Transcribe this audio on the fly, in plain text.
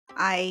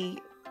I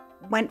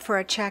went for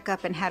a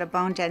checkup and had a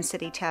bone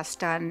density test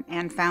done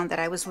and found that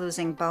I was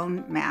losing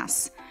bone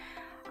mass.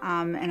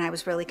 And I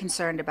was really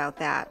concerned about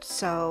that.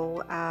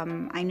 So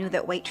I knew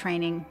that weight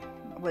training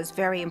was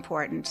very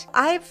important.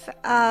 I've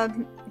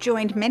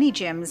joined many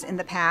gyms in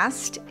the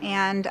past,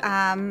 and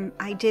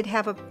I did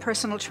have a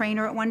personal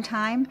trainer at one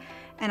time,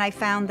 and I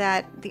found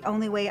that the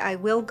only way I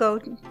will go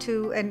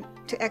to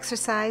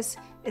exercise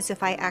is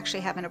if I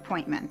actually have an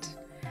appointment.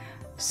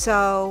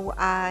 So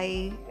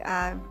I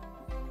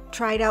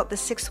tried out the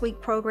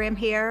 6-week program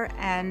here,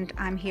 and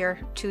I'm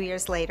here 2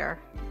 years later.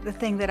 The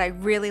thing that I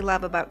really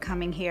love about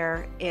coming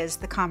here is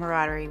the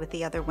camaraderie with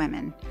the other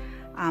women.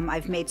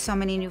 I've made so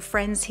many new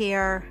friends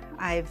here.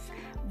 I've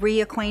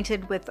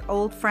reacquainted with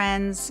old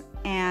friends,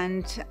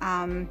 and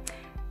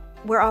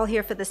we're all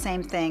here for the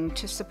same thing,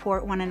 to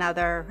support one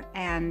another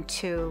and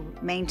to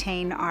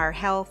maintain our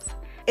health.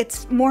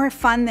 It's more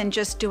fun than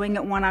just doing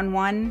it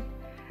one-on-one,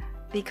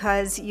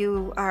 because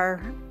you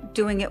are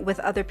doing it with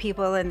other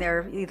people and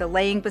they're either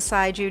laying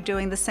beside you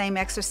doing the same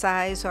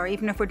exercise, or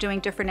even if we're doing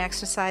different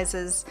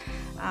exercises,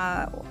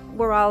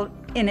 we're all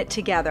in it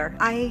together.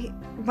 I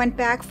went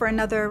back for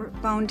another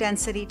bone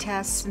density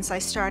test since I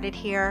started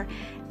here,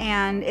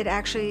 and it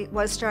actually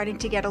was starting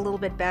to get a little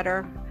bit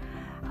better.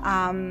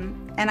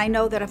 And I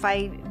know that if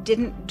I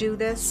didn't do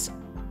this,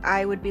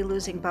 I would be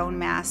losing bone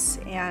mass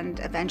and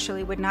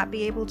eventually would not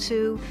be able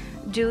to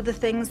do the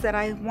things that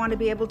I want to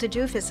be able to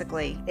do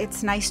physically.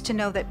 It's nice to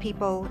know that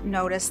people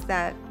notice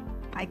that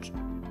I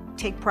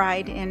take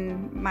pride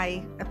in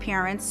my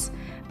appearance,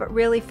 but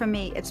really for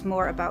me it's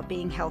more about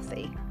being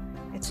healthy.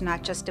 It's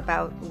not just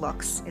about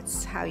looks,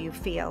 it's how you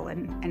feel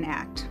and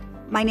act.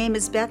 My name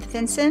is Beth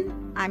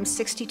Vinson. I'm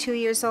 62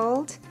 years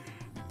old,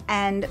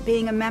 and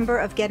being a member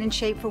of Get in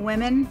Shape for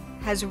Women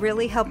has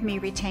really helped me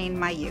retain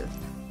my youth.